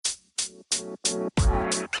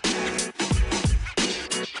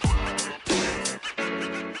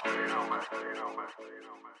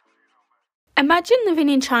Imagine living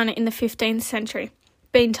in China in the 15th century,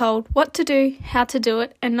 being told what to do, how to do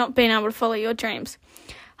it, and not being able to follow your dreams.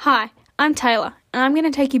 Hi, I'm Taylor, and I'm going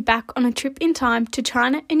to take you back on a trip in time to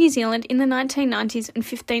China and New Zealand in the 1990s and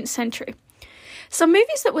 15th century. Some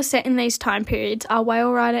movies that were set in these time periods are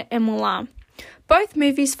Whale Rider and Mulan. Both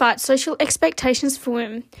movies fight social expectations for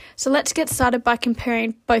women, so let's get started by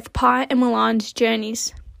comparing both Pai and Mulan's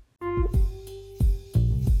journeys.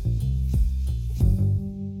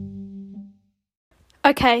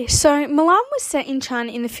 Okay, so Mulan was set in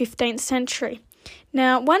China in the 15th century.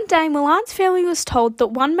 Now, one day Mulan's family was told that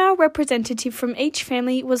one male representative from each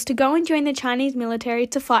family was to go and join the Chinese military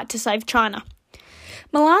to fight to save China.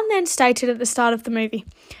 Mulan then stated at the start of the movie,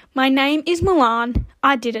 "My name is Mulan,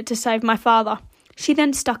 I did it to save my father." She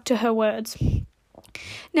then stuck to her words.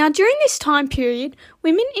 Now, during this time period,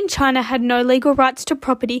 women in China had no legal rights to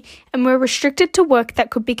property and were restricted to work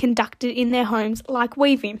that could be conducted in their homes, like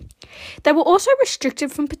weaving. They were also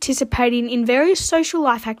restricted from participating in various social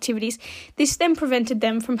life activities. This then prevented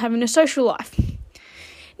them from having a social life.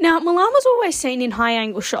 Now, Mulan was always seen in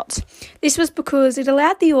high-angle shots. This was because it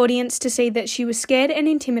allowed the audience to see that she was scared and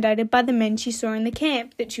intimidated by the men she saw in the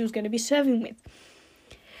camp that she was going to be serving with.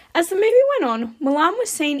 As the movie went on, Mulan was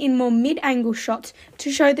seen in more mid-angle shots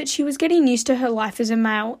to show that she was getting used to her life as a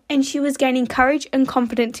male and she was gaining courage and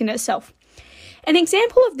confidence in herself. An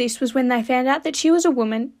example of this was when they found out that she was a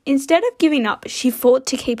woman. Instead of giving up, she fought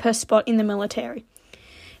to keep her spot in the military.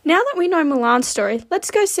 Now that we know Mulan's story,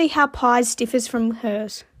 let's go see how Pai's differs from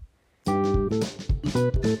hers.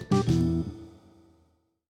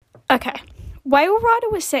 Okay, Whale Rider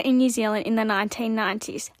was set in New Zealand in the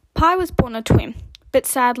 1990s. Pai was born a twin. But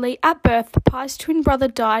sadly, at birth, Pai's twin brother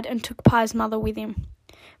died and took Pai's mother with him.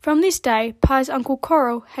 From this day, Pai's uncle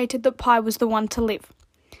Coral hated that Pai was the one to live.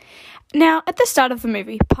 Now, at the start of the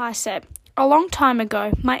movie, Pai said, "A long time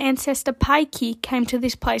ago, my ancestor Pai Ki came to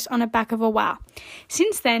this place on the back of a whale.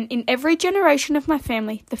 Since then, in every generation of my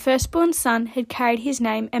family, the firstborn son had carried his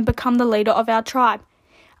name and become the leader of our tribe.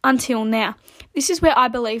 Until now." This is where I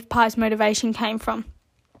believe Pai's motivation came from.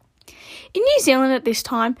 In New Zealand at this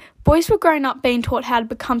time, boys were growing up being taught how to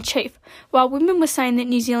become chief, while women were saying that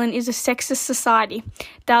New Zealand is a sexist society.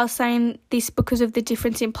 They were saying this because of the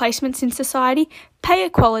difference in placements in society, pay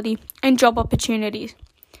equality, and job opportunities.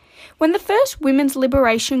 When the first women's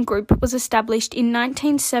liberation group was established in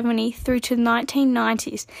 1970 through to the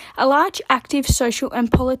 1990s, a large active social and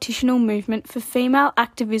political movement for female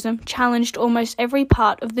activism challenged almost every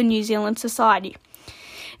part of the New Zealand society.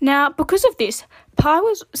 Now, because of this, Pai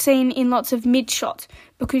was seen in lots of mid-shots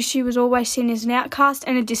because she was always seen as an outcast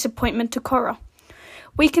and a disappointment to Coral.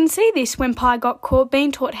 We can see this when Pai got caught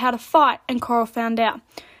being taught how to fight and Coral found out.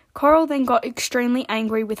 Coral then got extremely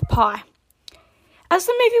angry with Pai. As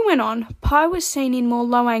the movie went on, Pai was seen in more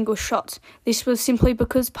low-angle shots. This was simply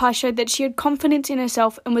because Pai showed that she had confidence in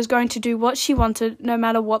herself and was going to do what she wanted no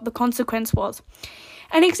matter what the consequence was.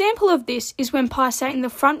 An example of this is when Pai sat in the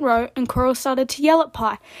front row and Coral started to yell at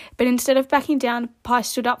Pai, but instead of backing down, Pai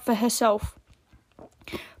stood up for herself.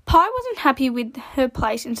 Pai wasn't happy with her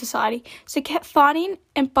place in society, so kept fighting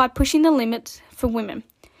and by pushing the limits for women.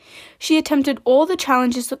 She attempted all the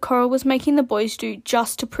challenges that Coral was making the boys do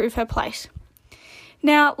just to prove her place.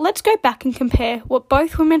 Now, let's go back and compare what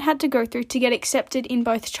both women had to go through to get accepted in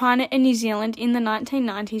both China and New Zealand in the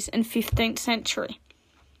 1990s and 15th century.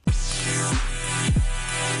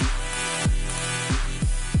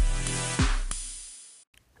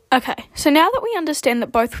 Okay, so now that we understand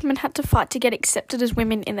that both women had to fight to get accepted as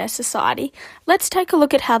women in their society, let's take a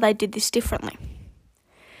look at how they did this differently.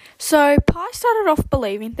 So, Pai started off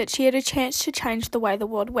believing that she had a chance to change the way the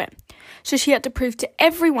world went, so she had to prove to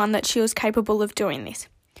everyone that she was capable of doing this.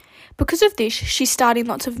 Because of this, she started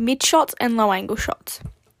lots of mid-shots and low-angle shots.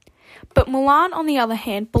 But Mulan, on the other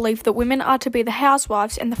hand, believed that women are to be the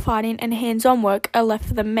housewives and the fighting and hands-on work are left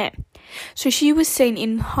for the men. So she was seen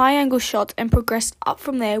in high-angle shots and progressed up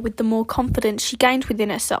from there with the more confidence she gained within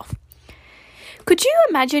herself. Could you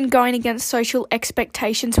imagine going against social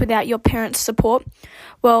expectations without your parents' support?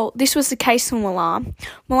 Well, this was the case for Mulan.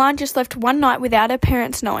 Mulan just left one night without her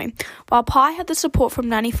parents knowing, while Pai had the support from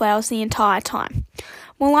Nanny Flowers the entire time.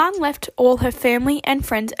 Mulan left all her family and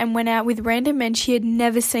friends and went out with random men she had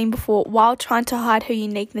never seen before while trying to hide her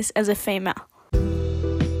uniqueness as a female.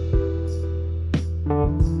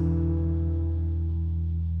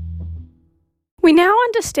 We now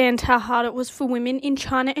understand how hard it was for women in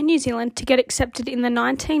China and New Zealand to get accepted in the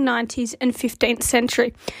 1990s and 15th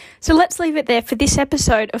century. So let's leave it there for this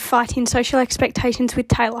episode of Fighting Social Expectations with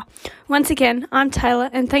Taylor. Once again, I'm Taylor,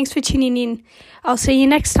 and thanks for tuning in. I'll see you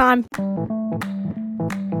next time.